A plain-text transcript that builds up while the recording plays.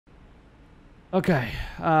Okay.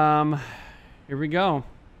 Here we go.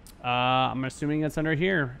 I'm assuming it's under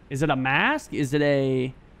here. Is it a mask? Is it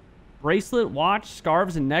a bracelet, watch,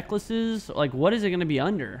 scarves, and necklaces? Like, what is it going to be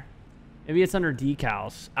under? Maybe it's under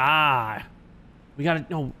decals. Ah. We gotta...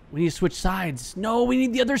 No, we need to switch sides. No, we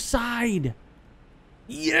need the other side.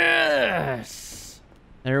 Yes.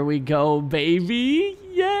 There we go, baby.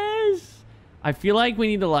 Yes. I feel like we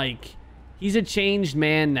need to, like... He's a changed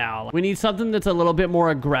man now. We need something that's a little bit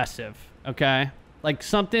more aggressive. Okay? Like,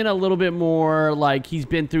 something a little bit more like he's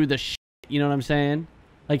been through the shit. You know what I'm saying?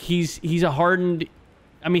 Like, he's a hardened...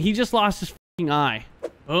 I mean, he just lost his fucking eye.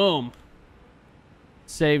 Boom.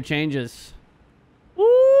 Save changes. Woo-wee.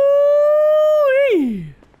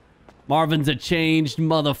 Marvin's a changed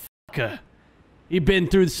motherfucker. He been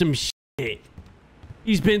through some shit.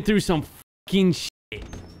 He's been through some fucking shit.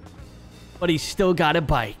 But he's still got a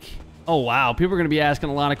bike. Oh, wow. People are going to be asking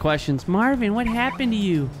a lot of questions. Marvin, what happened to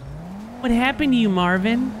you? What happened to you,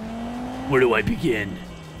 Marvin? Where do I begin?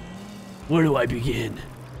 Where do I begin?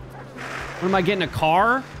 When am I getting a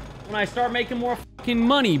car? When I start making more fucking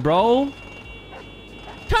money, bro.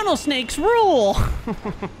 Tunnel snakes rule. I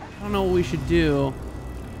don't know what we should do.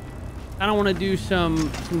 I don't want to do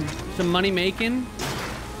some money making.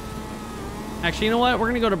 Actually, you know what? We're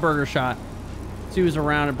going to go to Burger Shot. See who's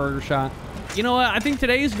around at Burger Shot. You know what? I think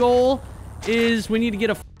today's goal is we need to get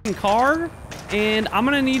a fucking car. And I'm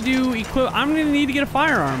going to need to equip... I'm going to need to get a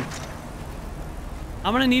firearm.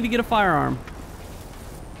 I'm going to need to get a firearm.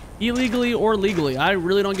 Illegally or legally. I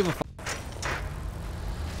really don't give a fuck.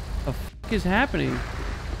 What the fuck is happening?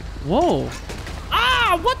 Whoa.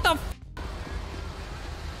 Ah! What the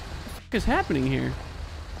fuck is happening here?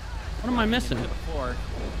 What am I missing?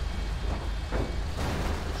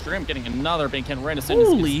 Shrimp getting another big hit right as soon as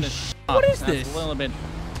holy shit. What is this? A little bit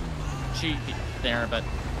cheeky there, but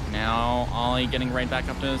now Ollie getting right back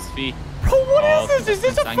up to his feet. Bro, what is this? Is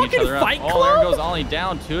this a fucking fight club? Oh, there goes Ollie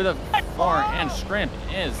down to the floor, and Shrimp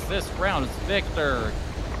is this round's victor.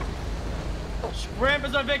 Shrimp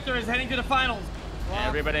is our victor, is heading to the finals.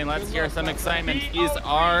 Everybody, let's hear some excitement. These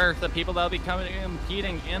are the people that will be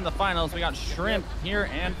competing in the finals. We got Shrimp here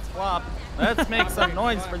and Flop. Let's make some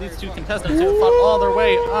noise for these two contestants who fought all their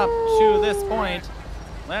way up to this point.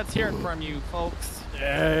 Let's hear it from you, folks.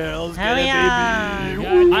 Yeah, let's get it,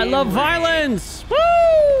 baby. I love violence. Woo!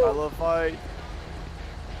 I love fight.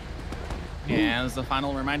 And as a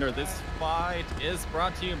final reminder, this fight is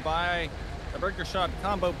brought to you by the Burger Shot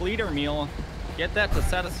Combo Bleeder Meal. Get that to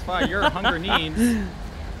satisfy your hunger needs.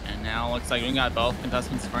 And now it looks like we got both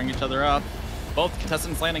contestants squaring each other up. Both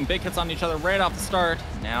contestants landing big hits on each other right off the start.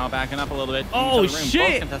 Now backing up a little bit. Oh, shit!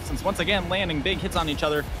 Both contestants once again landing big hits on each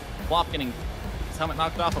other. Flop getting his helmet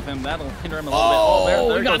knocked off of him. That'll hinder him a little bit. Oh,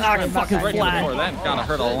 there goes knocked fucking right flat. That gotta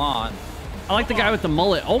hurt a lot. I like the guy with the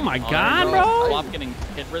mullet. Oh my god, bro! Flop getting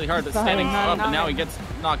hit really hard, but standing up, and now he gets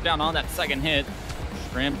knocked down on that second hit.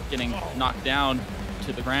 Shrimp getting knocked down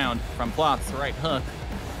to the ground from Flop's right hook.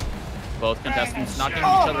 Both contestants knocking each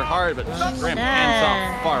other hard, but Shrimp hands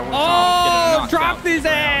off far worse off, getting knocked dropped his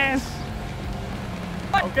ass!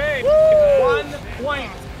 Okay, 1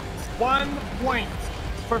 point. 1 point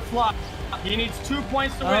for Flop. He needs 2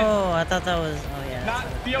 points to win. Oh, I thought that was... Oh, yeah. Not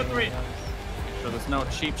BO3. Make sure there's no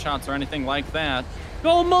cheap shots or anything like that.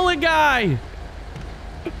 Go mullet guy!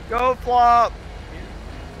 Go Flop!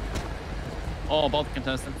 Oh, both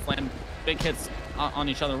contestants land big hits on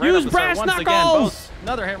each other right Use off the start. brass Once knuckles! again, both,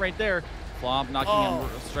 another hit right there. Flop knocking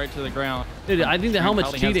him straight to the ground. Dude, I think the helmet's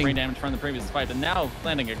probably has cheating. brain damage from the previous fight, but now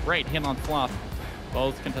landing a great hit on Flop.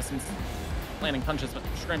 Both contestants landing punches, but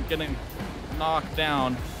Shrimp getting knocked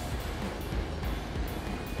down.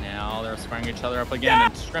 Now they're squaring each other up again,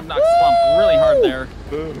 and Shrimp knocks Flop really hard there.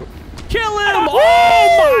 Kill him!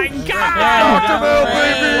 Oh my god!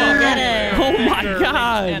 Oh my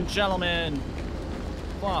god! And gentlemen,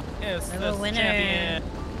 Flop is this champion.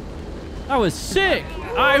 That was sick.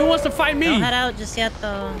 All right, who wants to fight me? Don't head out just yet,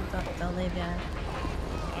 though. Don't leave yet.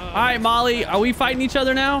 All right, Molly, are we fighting each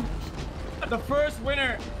other now? The first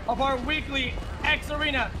winner of our weekly X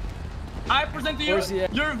Arena. I present to you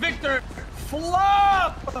your victor,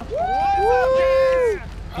 Flop.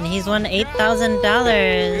 And he's won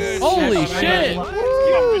 $8,000. Holy shit!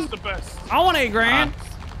 I want $8 grand.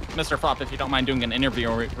 Mr. Flop, if you don't mind doing an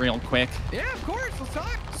interview real quick. Yeah, of course. Let's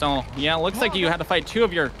talk. So, yeah, it looks like you had to fight 2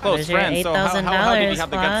 of your close friends. So how did you have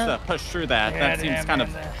the guts to push through that? That seems kind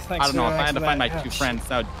of, I don't know, if I had to find my 2 friends,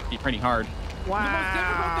 that would be pretty hard.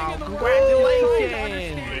 Wow.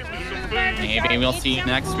 Congratulations. Maybe we'll see you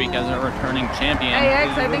next week as a returning champion. Hey,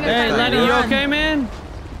 X, I think Hey, Lenny, you okay, man?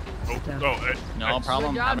 No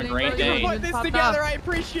problem. Have a great day. Put this together. I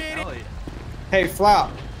appreciate it. Hey,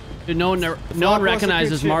 Flop. Dude, no one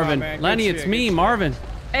recognizes Marvin. Lenny, it's me, Marvin.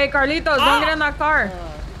 Hey, Carlitos, don't get in that car.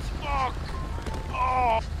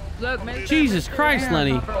 Look, man. Jesus Christ,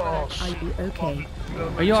 Lenny. Are you okay?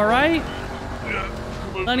 Are you all right? Yeah.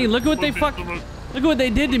 Lenny, look at what they look at what they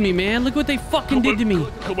did to me, man. Look what they fucking did to me.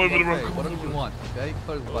 Come over the road. Whatever you want, okay?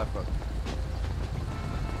 Close the left front.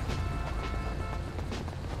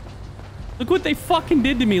 Look what they fucking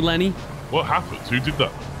did to me, Lenny. What happened? Who did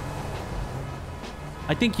that?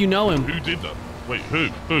 I think you know him. Who did that? Wait, who?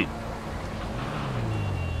 Who?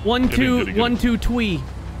 1 2 1 2 twee.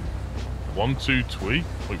 1 2 twee?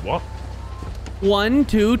 Wait, what? 1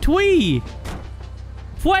 2 twee.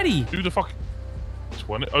 Fweddy. Who the fuck?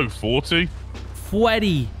 20? Oh, 40?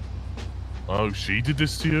 Fweddy. Oh, she did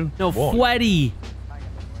this to you? No, what? Fweddy.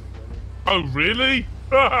 Oh, really?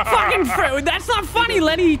 Fucking Freddy. That's not funny,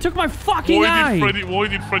 Lenny. He took my fucking eye. Why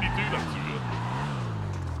did Freddy do that to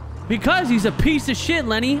you? Because he's a piece of shit,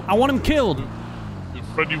 Lenny. I want him killed.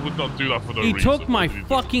 Freddy would not do that for no He reason. took my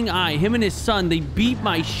fucking eye. Him and his son, they beat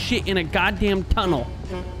my shit in a goddamn tunnel.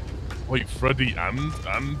 Wait, Freddy and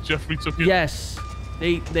Jeffrey took it? Yes.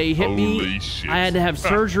 They hit me. Holy shit. I had to have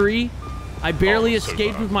surgery. I barely so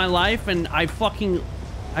escaped bad. with my life, and I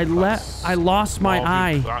lost my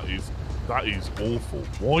eye. That is awful.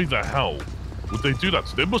 Why the hell would they do that?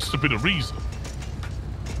 There must have been a reason.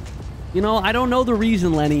 You know, I don't know the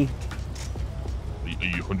reason, Lenny. Are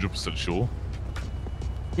you 100% sure?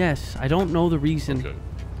 Yes, I don't know the reason. Okay.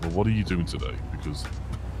 Well, what are you doing today? Because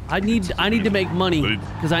I need to make money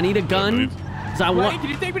because I need a gun. Because I want. Can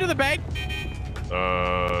you take me to the bank?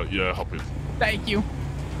 Yeah, hop in. Thank you.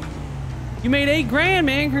 You made $8 grand,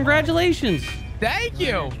 man. Congratulations. Thank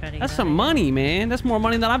you. That's some money, man. That's more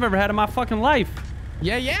money than I've ever had in my fucking life.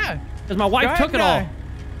 Yeah. Because my wife took it all.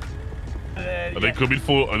 Are they coming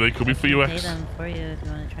for your Pay ex? them for you if you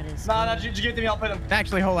want to try to escape. Nah, you give it to me. I'll pay them.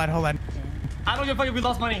 Actually, hold on. I don't give a fuck if we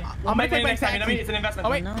lost money. We'll I'm make gonna money take next time. You know what I mean? taxi. It's an investment.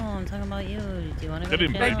 Oh, wait. No, I'm talking about you. Do you want to go Get to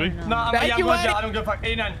him, jail baby. or no? No, I'm Thank you, going to jail. Lenny. I don't give a fuck.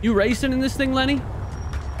 89. You racing in this thing, Lenny?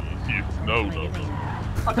 No.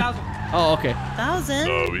 1,000. Oh, okay. 1,000?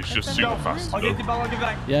 No, it's just super fast. I'll get the ball. I'll give it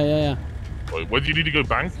back. Yeah. Wait, where do you need to go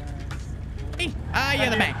bank? Yeah,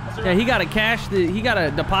 the bank. Yeah, he got to cash. He got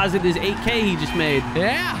to deposit his 8K he just made.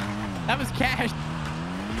 Yeah, that was cash.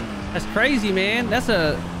 That's crazy, man. That's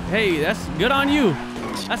good on you.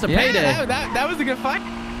 That's a payday. That was a good fight.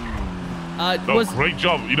 Great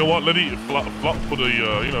job. You know what, Lenny? Flop put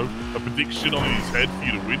a prediction on his head for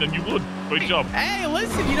you to win, and you would. Great job. Hey,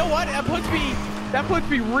 listen, you know what? That puts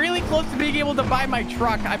me really close to being able to buy my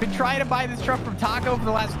truck. I've been trying to buy this truck from Taco for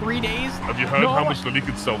the last 3 days. Have you heard how much Lenny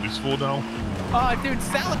can sell this for now? Dude,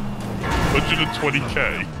 sell it.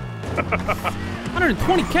 120K.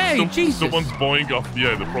 120K, Jesus. Someone's buying off.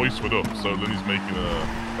 Yeah, the price went up, so Lenny's making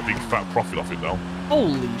a big fat profit off it now.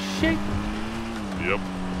 Holy shit. Yep.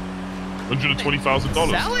 $120,000.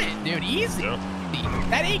 Sell it, dude. Easy. Yeah.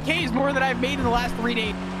 That 8K is more than I've made in the last 3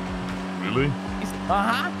 days. Really?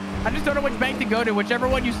 Uh-huh. I just don't know which bank to go to. Whichever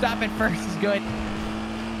one you stop at first is good.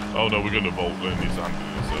 Oh no, we're gonna vault. Lenny's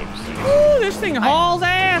handling Ooh, this thing hauls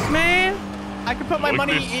ass, man. I can put my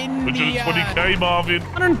money this. in the 120K, Marvin.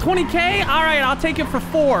 120K? All right, I'll take it for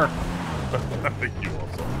 4. You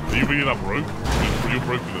awesome. Are you really that broke? You're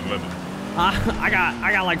broker than Lenny. I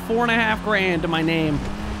got like 4.5 grand to my name.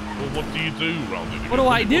 Well, what do you do, Rounded? What do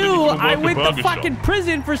I do? I went to burger fucking shop?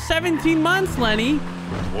 prison for 17 months, Lenny.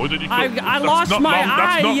 Why did you I lost my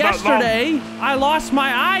eye yesterday. I lost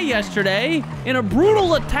my eye yesterday in a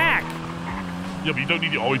brutal attack. Yeah, but you don't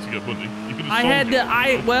need your eye to get money. You could have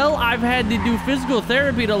I've had to do physical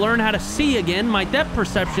therapy to learn how to see again. My depth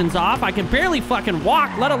perception's off. I can barely fucking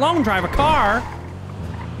walk, let alone drive a car.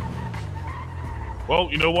 Well,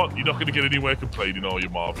 you know what? You're not going to get anywhere complaining, are you,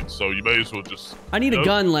 Marvin? So you may as well just... I need a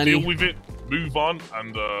gun, Lenny. Deal with it, move on,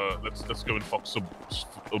 and let's go and fuck some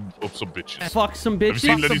bitches. Fuck some bitches? Have you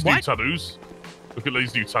seen Lenny's new tattoos? Look at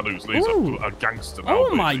Lenny's new tattoos. Lenny's a gangster now,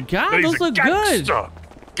 Oh my God, Lenny's those look good.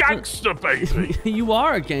 Gangster, baby. You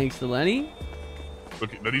are a gangster, Lenny.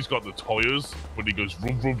 Look, Lenny's got the tires when he goes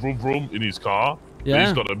vroom, vroom, vroom, vroom in his car. Yeah. Then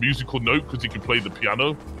he's got a musical note because he can play the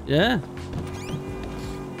piano. Yeah.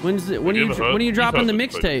 When are you dropping the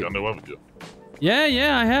mixtape? Piano, haven't you?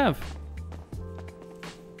 Yeah, I have.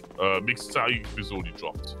 Mixtape is already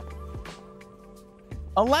dropped.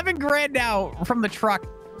 11 grand now from the truck.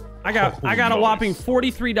 I got a whopping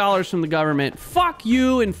 $43 from the government. Fuck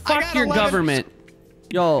you and fuck your government.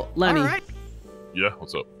 Yo, Lenny. All right. Yeah,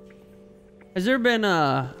 what's up? Has there been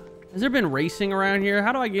racing around here?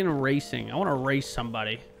 How do I get in racing? I want to race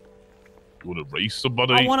somebody. You want to race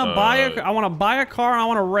somebody? I want to buy a car and I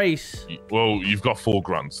want to race. Well, you've got 4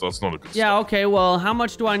 grand, so that's not a good Yeah, start. okay, well, how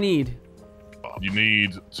much do I need? You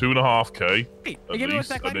need 2.5K Hey, at give me a least,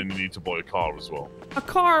 sec, and then you need to buy a car as well. A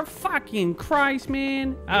car? Fucking Christ,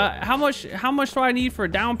 man. How much do I need for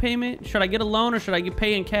a down payment? Should I get a loan or should I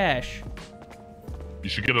pay in cash? You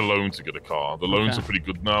should get a loan to get a car. The loans are pretty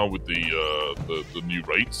good now with the new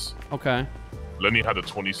rates. Okay. Lenny had a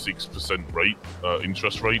 26% rate,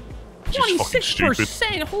 interest rate, which is fucking stupid.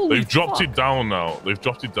 26%? Holy They've dropped fuck. it down now. They've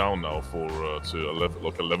dropped it down now for to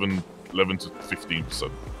 11 to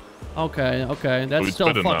 15%. Okay. That's it's still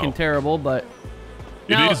better fucking now. terrible, but...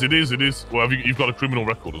 It is. Well, you've got a criminal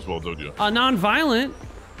record as well, don't you? Non-violent.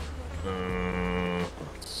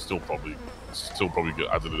 Still probably get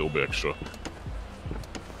added a little bit extra.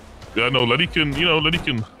 Yeah, no, Lenny can,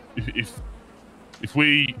 if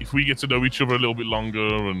we get to know each other a little bit longer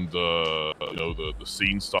and the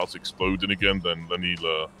scene starts exploding again, then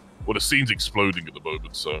he'll the scene's exploding at the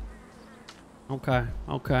moment, so. Okay.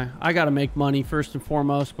 I gotta make money first and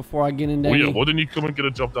foremost before I get into Well, yeah, why didn't you come and get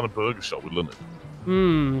a job down a burger shop with Lenny?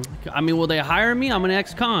 I mean, will they hire me? I'm an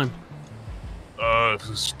ex-con.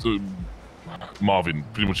 Marvin,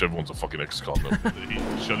 pretty much everyone's a fucking ex-con.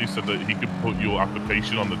 Shelly said that he could put your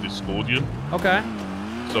application on the Discordian. Okay.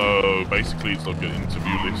 So basically, it's like an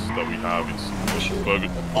interview list that we have. It's burger.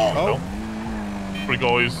 Oh. Sorry,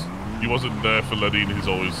 guys. He wasn't there for Lenny, and he's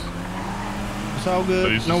always. It's all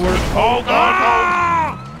good. He's No just- worries. Oh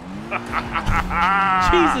God!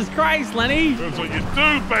 Jesus Christ, Lenny. That's what you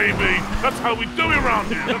do, baby. That's how we do it around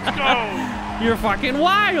here. Let's go. You're fucking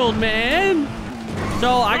wild, man. So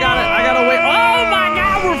I gotta wait. Oh my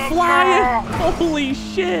God, we're flying! Holy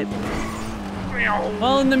shit!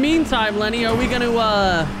 Well, in the meantime, Lenny, are we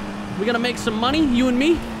gonna make some money, you and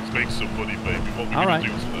me? Let's make some money, baby. What we All gonna right. do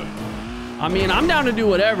today? I mean, I'm down to do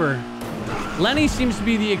whatever. Lenny seems to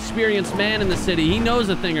be the experienced man in the city. He knows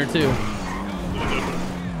a thing or two.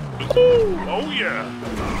 Oh yeah!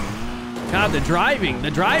 God, the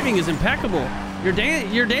driving is impeccable.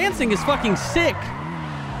 Your dancing is fucking sick.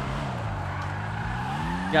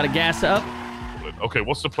 Gotta gas up. Okay,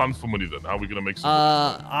 what's the plan for money then? How are we gonna make some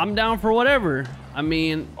money? I'm down for whatever. I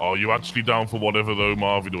mean, Are you actually down for whatever though,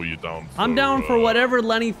 Marvin, or are you down for... I'm down for whatever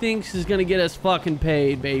Lenny thinks is gonna get us fucking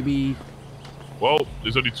paid, baby. Well,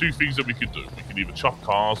 there's only 2 things that we could do. We could either chop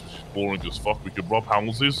cars, which is boring as fuck. We could rob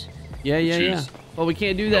houses. Yeah. But we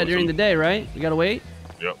can't do that during the day, right? We gotta wait?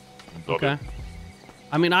 Yep. Got Okay. it.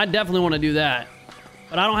 I mean, I definitely want to do that.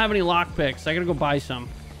 But I don't have any lockpicks. I gotta go buy some.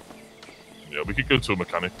 Yeah, we could go to a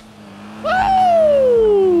mechanic.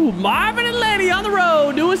 Woo! Marvin and Lenny on the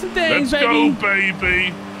road doing some things, Let's baby. go,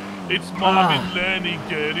 baby. It's Marvin, Lenny,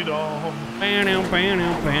 get it on.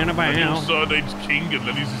 Your surname's King and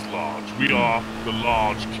Lenny's is Large. We are the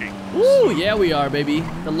Large King. Woo! Yeah, we are, baby.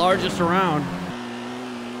 The largest around.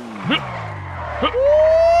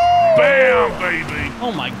 Bam, baby.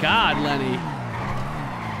 Oh my God, Lenny.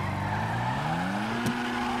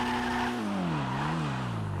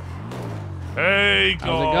 Hey, guys.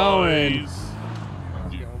 How's it going?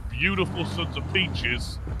 You beautiful sons of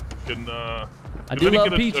peaches. Can I can do Lenny love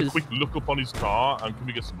get peaches. a quick look up on his car, and can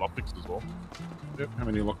we get some lockpicks as well? Yep. How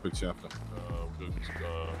many lockpicks you after? We'll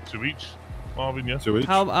go 2 each. Marvin, yeah. 2 each.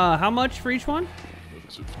 How much for each one?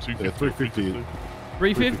 250. Yeah, 350.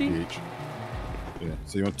 350? each. Yeah.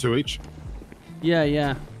 So you want 2 each? Yeah.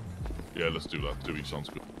 Yeah, let's do that. 2 each sounds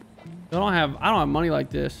good. I don't have money like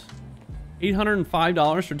this.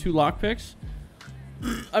 $805 for 2 lockpicks.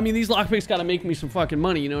 I mean, these lockpicks gotta make me some fucking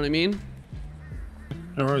money. You know what I mean?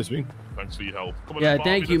 No worries, me. Thanks for your help. Come on, Yeah, Marvin,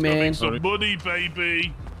 thank you, let's go man. make some money,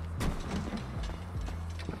 baby.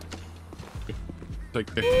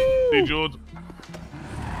 Take care. Hey, George.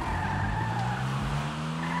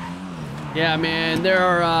 Yeah, man. There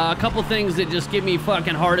are a couple things that just get me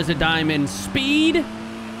fucking hard as a diamond. Speed.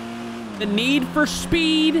 The need for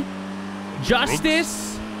speed.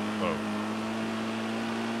 Justice. Oh,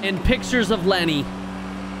 And pictures of Lenny.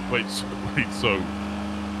 wait. So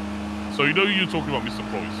you know you're talking about Mr.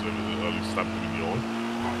 Price who stabbed him in the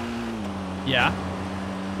eye. Yeah.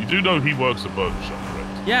 You do know he works at burger shop,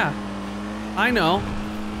 correct? Yeah. I know.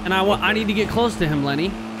 And I need to get close to him,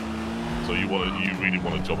 Lenny. So you really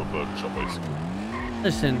want a job at burger shop, basically.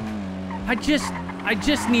 Listen, I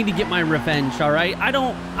just need to get my revenge, all right? I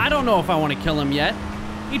don't know if I want to kill him yet.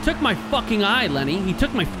 He took my fucking eye, Lenny. He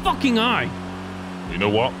took my fucking eye. You know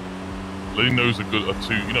what? Lenny knows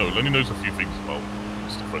Lenny knows a few things about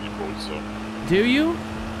Mr. Freddy Boyd, so. Do you?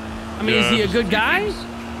 I mean, Yeah, is he a just good few guy? things.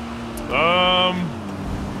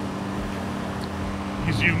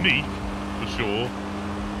 He's unique, for sure.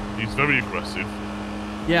 He's very aggressive.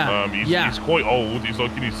 Yeah. He's quite old. He's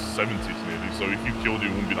like in his 70s nearly. So if you killed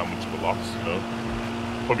him, it wouldn't be that much of a loss, you know.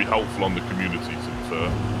 Probably helpful on the community, to be fair.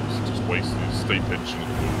 He's just wasting his state pension at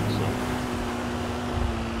the moment, so.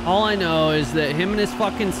 All I know is that him and his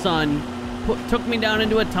fucking son took me down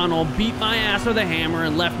into a tunnel, beat my ass with a hammer,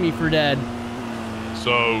 and left me for dead.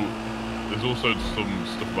 So, there's also some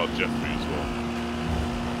stuff about Jeffrey as well.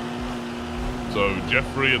 So,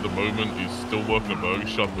 Jeffrey at the moment is still working a burger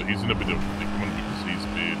shop, but he's in a bit of a predicament because he's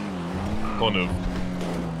been kind of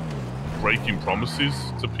breaking promises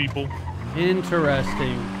to people.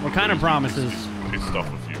 Interesting. What kind of promises? He's pissed off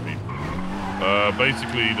a few people.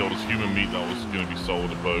 Basically, there was human meat that was going to be sold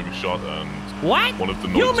at Burger Shot, and what? One of the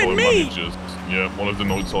nighttime managers, one of the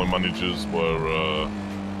nighttime managers were,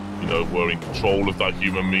 you know, were in control of that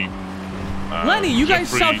human meat. Lenny, you guys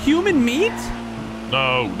sell human meat?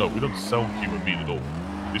 No, we don't sell human meat at all.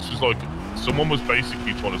 It's just like someone was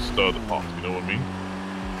basically trying to stir the pot. You know what I mean?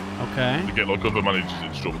 Okay. To get like other managers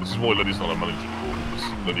in trouble. This is why Lenny's not a manager anymore, because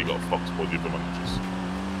Lenny got fucked by the other managers.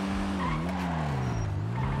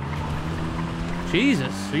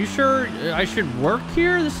 Jesus, are you sure I should work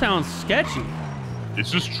here? This sounds sketchy.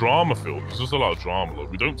 It's just drama filled. There's just a lot of drama.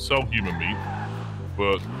 Like, we don't sell human meat,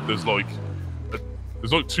 but there's like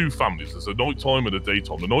two families. There's a nighttime and a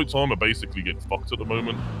daytime. The nighttime are basically getting fucked at the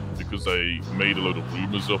moment because they made a load of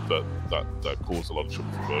rumors up that caused a lot of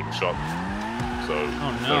trouble for Burger Shop. So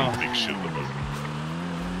they're in big shit at the moment.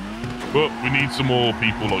 But we need some more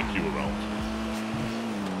people like you around.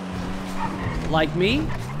 Like me?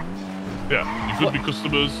 Yeah, you could be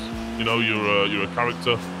customers. You know, you're a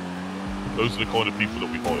character. Those are the kind of people that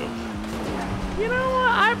we hire. You know what?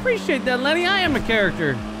 I appreciate that, Lenny. I am a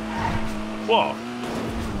character. What?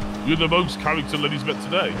 You're the most character Lenny's met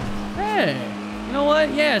today. Hey, you know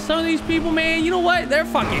what? Yeah, some of these people, man, you know what? They're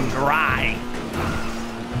fucking dry.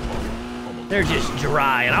 They're just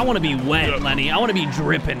dry, and I want to be wet, Lenny. I want to be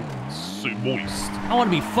dripping. So moist. I want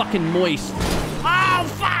to be fucking moist. Oh,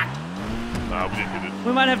 fuck! Nah, we didn't hit it.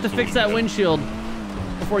 We might have to fix that windshield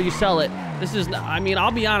before you sell it. This is, I mean,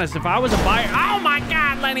 I'll be honest. If I was a buyer, oh my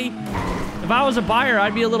God, Lenny. If I was a buyer,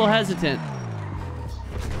 I'd be a little hesitant.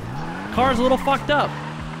 The car's a little fucked up.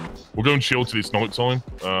 We'll go and chill till it's nighttime.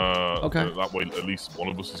 Okay. That way, at least one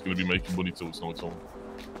of us is going to be making money till it's nighttime.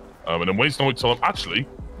 And then when it's nighttime, actually,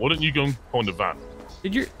 why don't you go and find a van?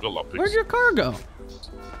 Where'd your car go?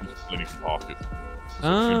 Lenny can park it.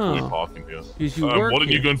 Oh. Parking here. Why don't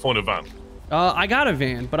you go and find a van? I got a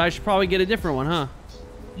van, but I should probably get a different one, huh?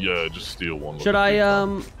 Yeah, just steal one. Should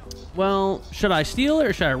I, well, should I steal it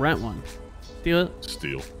or should I rent one? Steal it?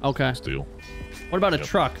 Steal. Okay. Steal. What about a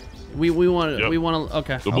truck? We want to,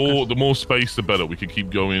 okay. The more space, the better. We can keep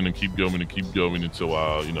going and keep going and keep going until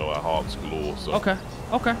our, you know, our hearts galore. So. Okay.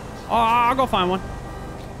 I'll go find one.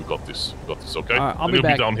 We got this. Okay? All right, I'll be back.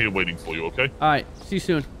 back. Be down here waiting for you, okay? All right. See you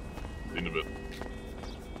soon. In a bit.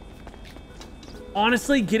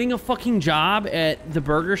 Honestly, getting a fucking job at the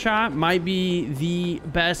burger shop might be the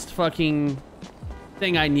best fucking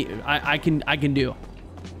thing I can do.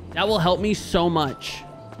 That will help me so much,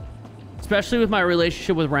 especially with my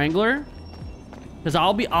relationship with Wrangler, because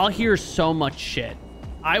I'll hear so much shit.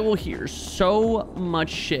 I will hear so much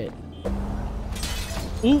shit.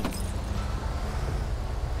 Ooh.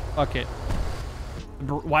 Fuck it.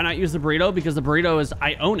 Why not use the burrito? Because the burrito is,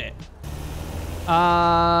 I own it.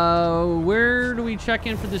 Where do we check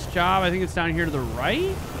in for this job? I think it's down here to the right.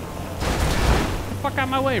 Get the fuck out of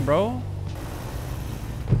my way, bro.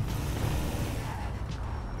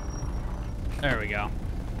 There we go.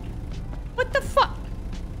 What the fuck?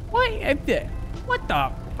 What the?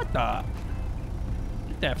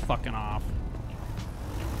 Get that fucking off.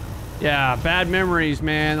 Yeah, bad memories,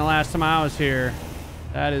 man. The last time I was here.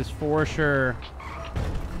 That is for sure.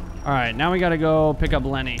 All right, now we gotta go pick up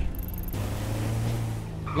Lenny.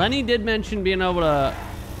 Lenny did mention being able to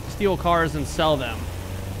steal cars and sell them.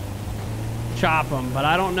 Chop them, but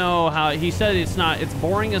I don't know how. He said it's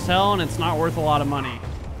boring as hell and it's not worth a lot of money.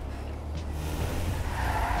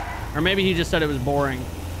 Or maybe he just said it was boring.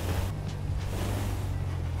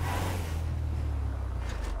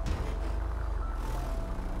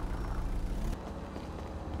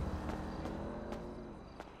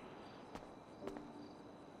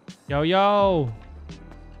 Yo.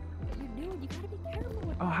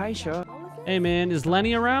 Oh, hi, sir. Hey, man, is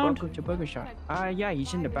Lenny around? Welcome to Burger Shot. Yeah,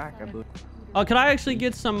 he's in the back, I believe. Oh, could I actually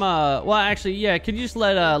get some, well, actually, yeah, could you just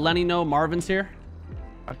let Lenny know Marvin's here?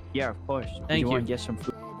 Yeah, of course. Thank you. Want to get some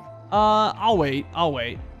food? I'll wait.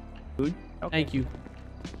 Food? Okay. Thank you.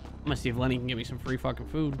 I'm gonna see if Lenny can get me some free fucking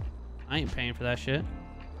food. I ain't paying for that shit.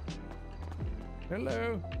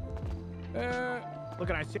 Hello. Look,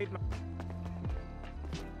 I saved my...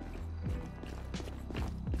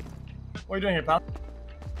 What are you doing here, pal?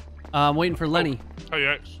 I'm waiting for Lenny. Hey,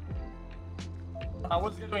 X.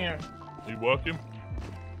 What's he doing here? You working?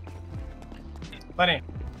 Lenny.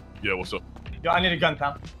 Yeah, what's up? Yo, I need a gun,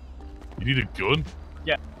 pal. You need a gun?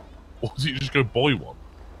 Yeah. Or does you just go buy one?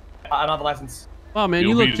 I don't have a license. Oh man,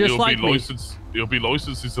 you look just like me. It'll be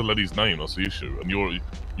licensed into Lenny's name. That's the issue. And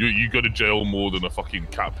you go to jail more than a fucking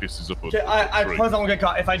cat pisses up a Okay, I promise I won't get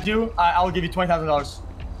caught. If I do, I'll give you $20,000.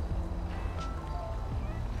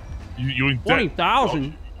 You're in debt.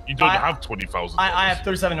 20,000. You don't have 20,000. I have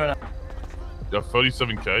 37 right now. You have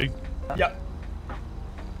 37K. Yep.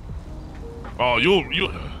 Oh, you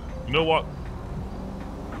know what?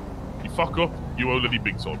 You fuck up, you owe Lenny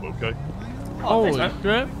big time, okay? Oh, thanks,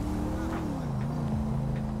 shit.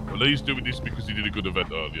 Well, Lenny's doing this because he did a good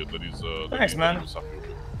event earlier. Thanks, man. Was happy with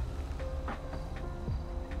it.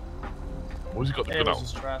 Why's he got the It gun was out?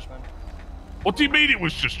 just trash, man. What do you mean it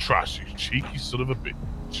was just trash, you cheeky son of a bitch?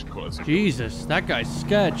 Jesus, that guy's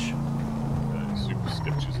sketch. Yeah, he's super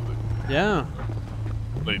sketchy, isn't it? Yeah.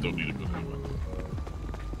 Lenny don't need a gun anyway.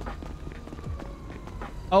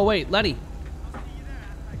 Oh wait, Lenny.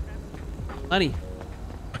 Lenny.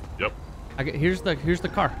 Yep. Here's the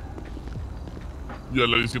car. Yeah,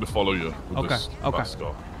 Lenny's gonna follow you. With this last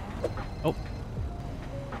car. Oh.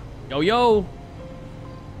 Yo.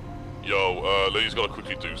 Yo, Lenny's gotta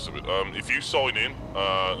quickly do something. If you sign in,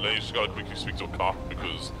 Lenny's just gotta quickly speak to a cop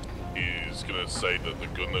because he's gonna say that the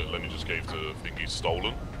gun that Lenny just gave to Thingy's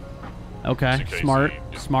stolen. Okay, smart.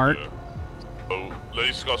 Yeah. So,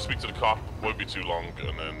 Lenny's just gotta speak to the cop, won't be too long,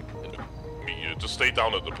 and then meet you. Just stay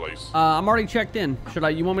down at the place. I'm already checked in. You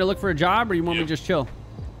want me to look for a job or you want me to just chill?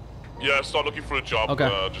 Yeah, start looking for a job. Okay.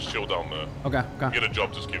 Just chill down there. Okay. Get a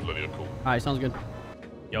job, just give Lenny a call. Alright, sounds good.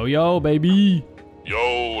 Yo, baby.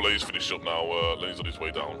 Yo, Lenny's finished up now. Lenny's on his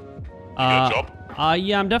way down. You get a job?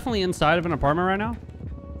 Yeah, I'm definitely inside of an apartment right now.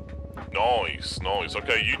 Nice.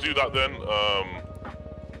 Okay, you do that then.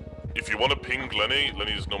 If you want to ping Lenny,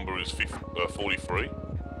 Lenny's number is 43.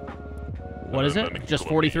 What is it? Just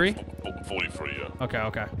 43? 43, yeah.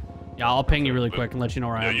 Okay. Yeah, I'll ping you really quick and let you know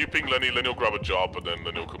where I am. Yeah, you ping Lenny, Lenny will grab a job, and then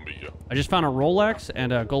Lenny will come meet you. I just found a Rolex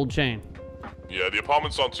and a gold chain. Yeah, the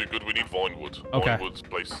apartments aren't too good. We need Vinewood. Okay. Vinewood's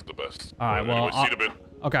place is the best. All right, well, anyway, see you in a bit.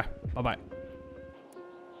 Okay, bye-bye.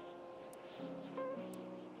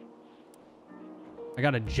 I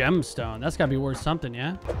got a gemstone. That's got to be worth something,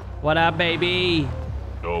 yeah? What up, baby?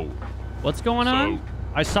 Yo. What's going on?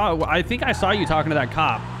 I think I saw you talking to that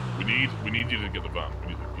cop. We need you to get the van.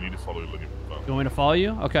 You need to follow Lenny with the van. You want me to follow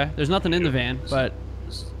you? Okay. There's nothing in the van, but...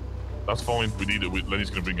 That's fine. We need it. Lenny's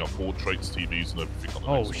going to bring out portraits, TVs, and everything on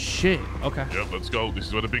the Oh, shit. Okay. Yeah, let's go. This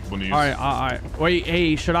is where the big money is. All right. Wait,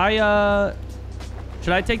 hey, should I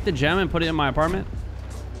take the gem and put it in my apartment?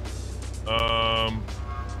 Yeah,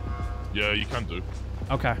 you can do.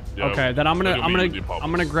 Okay. Yeah, okay. Then I'm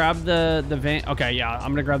gonna grab the van. Okay, yeah,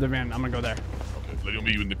 I'm gonna grab the van. I'm gonna go there. Okay. Lenny will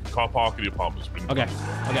meet you in the car park of the apartments. Okay.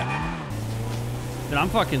 Dude, I'm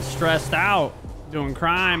fucking stressed out doing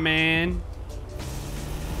crime, man.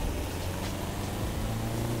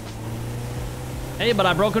 Hey, but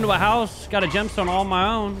I broke into a house, got a gemstone all on my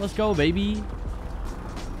own. Let's go, baby.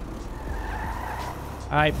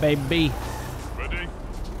 All right, baby. Ready?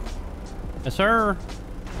 Yes, sir.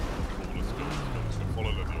 Let's go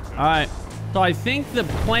follow Lenny, okay? All right. So I think the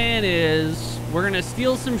plan is we're going to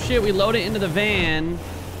steal some shit. We load it into the van.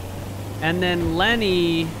 And then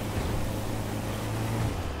Lenny...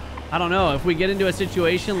 I don't know. If we get into a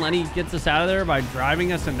situation, Lenny gets us out of there by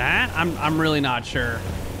driving us in that. I'm really not sure.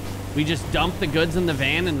 We just dump the goods in the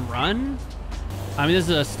van and run? I mean, this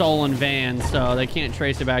is a stolen van, so they can't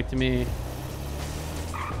trace it back to me.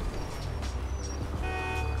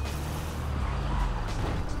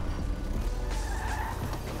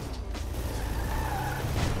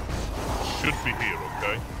 Should be here,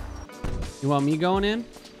 okay? You want me going in?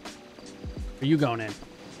 Or you going in?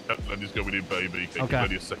 Lenny's going in, baby. Okay. Give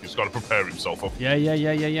Lenny a second. He's got to prepare himself. Okay?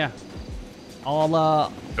 Yeah. I'll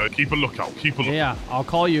keep a lookout. Keep a lookout. Yeah, I'll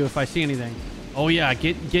call you if I see anything. Oh yeah,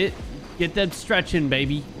 get that stretching,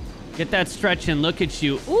 baby. Get that stretching. Look at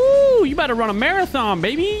you. Ooh, you better run a marathon,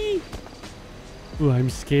 baby. Ooh,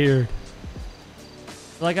 I'm scared. I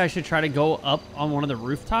feel like I should try to go up on one of the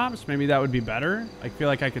rooftops. Maybe that would be better. I feel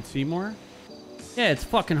like I could see more. Yeah, it's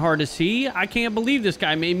fucking hard to see. I can't believe this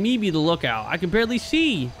guy made me be the lookout. I can barely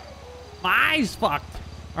see. My eyes fucked.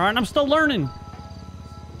 All right, I'm still learning. Is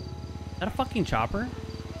that a fucking chopper?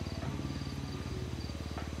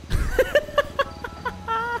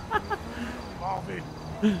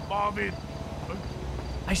 Marvin.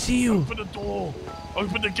 I see you. Open the door.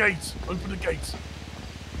 Open the gate. Open the gate.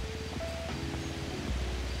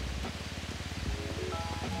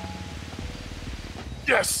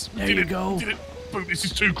 Yes. There did you it. go. Did it. Boom. This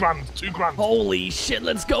is $2,000. $2,000. Holy shit,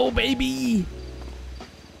 let's go, baby.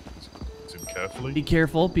 It's in carefully. Be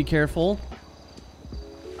careful, be careful.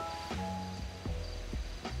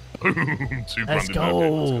 Boom. $2,000 Let's in go. there.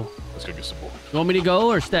 Okay, let's go get some more. You want me to go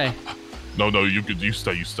or stay? No, you good. You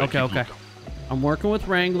stay. You stay. Okay, Keep okay. looking. I'm working with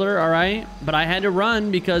Wrangler, all right? But I had to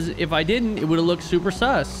run because if I didn't, it would have looked super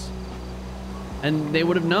sus. And they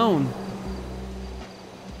would have known.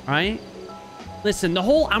 All right? Listen, the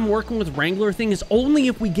whole I'm working with Wrangler thing is only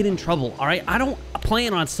if we get in trouble, all right? I don't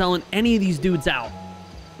plan on selling any of these dudes out.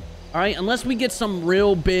 All right? Unless we get some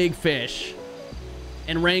real big fish.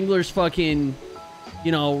 And Wrangler's fucking,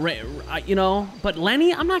 you know, but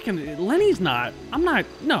Lenny,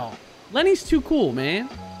 no. Lenny's too cool, man.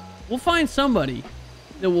 We'll find somebody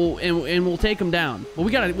that will, and we'll take him down. But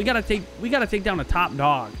we gotta take down a top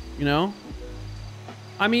dog, you know?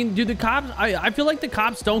 I mean, do the cops, I feel like the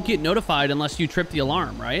cops don't get notified unless you trip the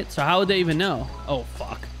alarm, right? So how would they even know? Oh,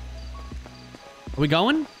 fuck. Are we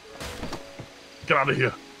going? Get out of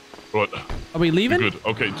here. Right. Are we leaving? Good.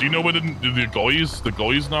 Okay. Do you know where the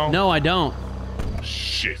guys now? No, I don't.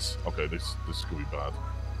 Shit. Okay, this could be bad.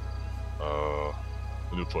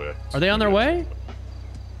 We'll try it. Are they on their way?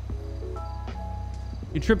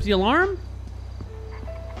 You tripped the alarm?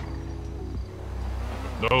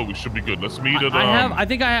 No, we should be good. Let's meet at. I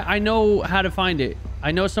think I know how to find it.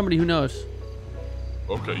 I know somebody who knows.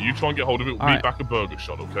 Okay, you try and get hold of it. We'll All meet right. back at Burger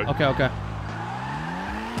Shot, okay? Okay.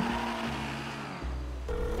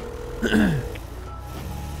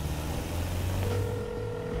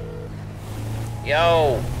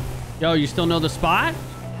 Yo, you still know the spot?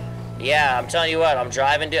 Yeah, I'm telling you what, I'm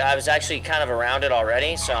driving to, I was actually kind of around it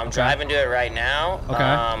already, so I'm driving to it right now.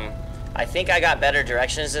 Okay. I think I got better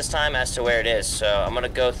directions this time as to where it is, so I'm gonna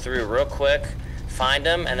go through real quick, find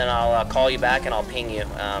them, and then I'll call you back and I'll ping you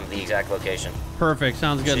the exact location. Perfect,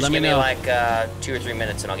 sounds good. Just Let me know. give me like 2 or 3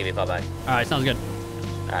 minutes and I'll give you a call back. All right, sounds good.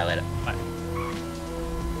 All right, later. Bye.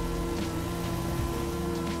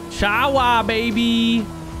 Chawa, baby.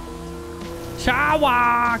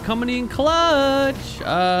 Chawa, coming in clutch.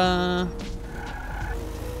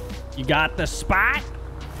 You got the spot?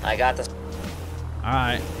 I got the. All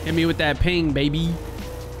right, hit me with that ping, baby.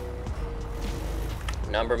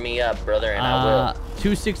 Number me up, brother, and I will.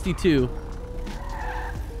 262.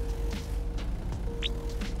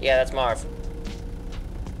 Yeah, that's Marv.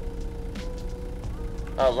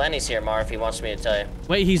 Oh, Lenny's here, Marv. He wants me to tell you.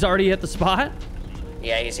 Wait, he's already at the spot?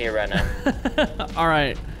 Yeah, he's here right now. All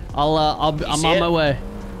right, I'm on my way.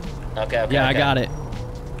 Okay. Yeah, I got it.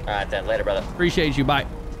 All right then, later, brother. Appreciate you. Bye.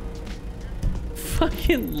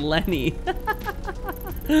 Fucking Lenny.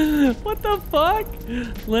 What the fuck?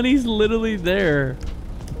 Lenny's literally there.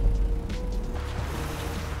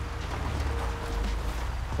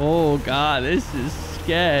 Oh god, this is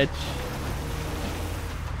sketch.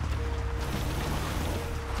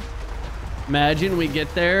 Imagine we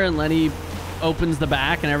get there and Lenny opens the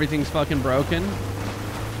back and everything's fucking broken.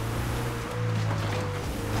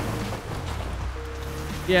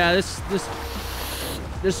 Yeah, this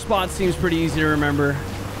spot seems pretty easy to remember.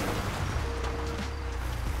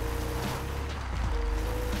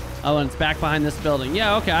 Oh, and it's back behind this building.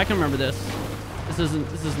 Yeah, okay, I can remember this. This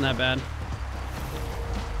isn't that bad.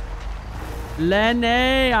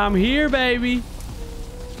 Lenny, I'm here, baby.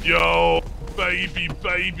 Yo, baby,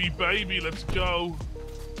 let's go.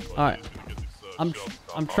 All right, I'm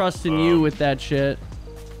trusting you with that shit.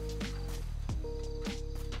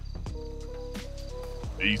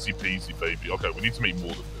 Easy peasy, baby. Okay, we need to make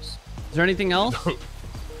more than this. Is there anything else?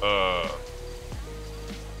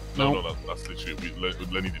 No, that's literally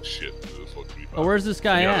Lenny did shit. Oh, where's this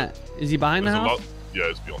guy at? Is he behind the house? Yeah,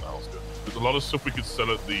 it's beyond the house. Yeah. There's a lot of stuff we could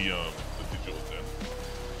sell at the digital den.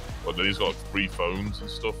 But then he's got 3 phones and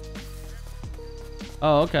stuff.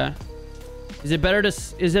 Oh, okay. Is it better to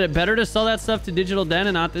sell that stuff to Digital Den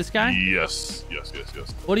and not this guy? Yes.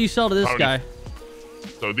 What do you sell to this guy?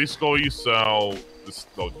 So this guy you sell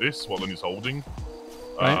this what Lenny's holding.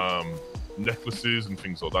 Right. Necklaces and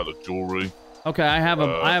things like that, like jewelry. Okay, I have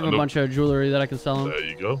a bunch of jewelry that I can sell him. There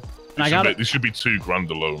you go. And this should be $2,000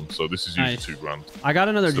 alone, so this is usually $2,000. I got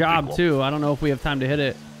another job too. I don't know if we have time to hit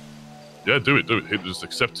it. Yeah, do it. Just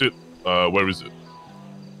accept it. Where is it?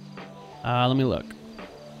 Let me look.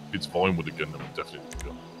 If it's Vinewood again, then we definitely need to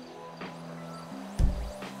go.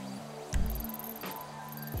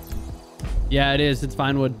 Yeah, it is. It's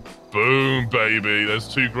Vinewood. Boom, baby. There's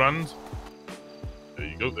 $2,000. There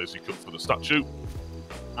you go. There's your cut for the statue.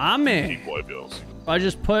 I'm in. Keep whatever else. I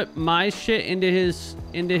just put my shit into his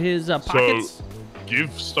pockets. So,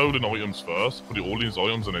 give stolen items first. Put it all in his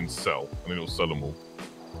items and then sell, and then he'll sell them all.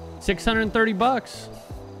 630 bucks.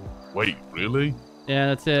 Wait, really? Yeah,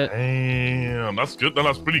 that's it. Damn, that's good. Then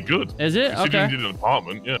that's pretty good. Is it? Considering Okay. you need an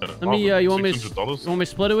apartment, yeah. Let me. You want me? $600? You want me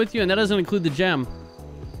to split it with you? And that doesn't include the gem.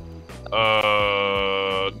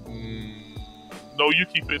 No, you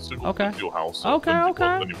keep it to your house. Okay, okay.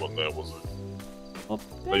 Anyone there, was it? Well,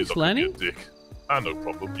 He's thanks, not gonna be Lenny. a dick. Ah, no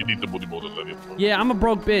problem. You need the money more than Lenny. Yeah, I'm a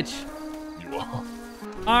broke bitch. You are.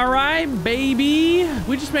 All right, baby.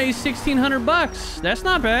 We just made 1,600 bucks. That's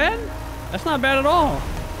not bad. That's not bad at all.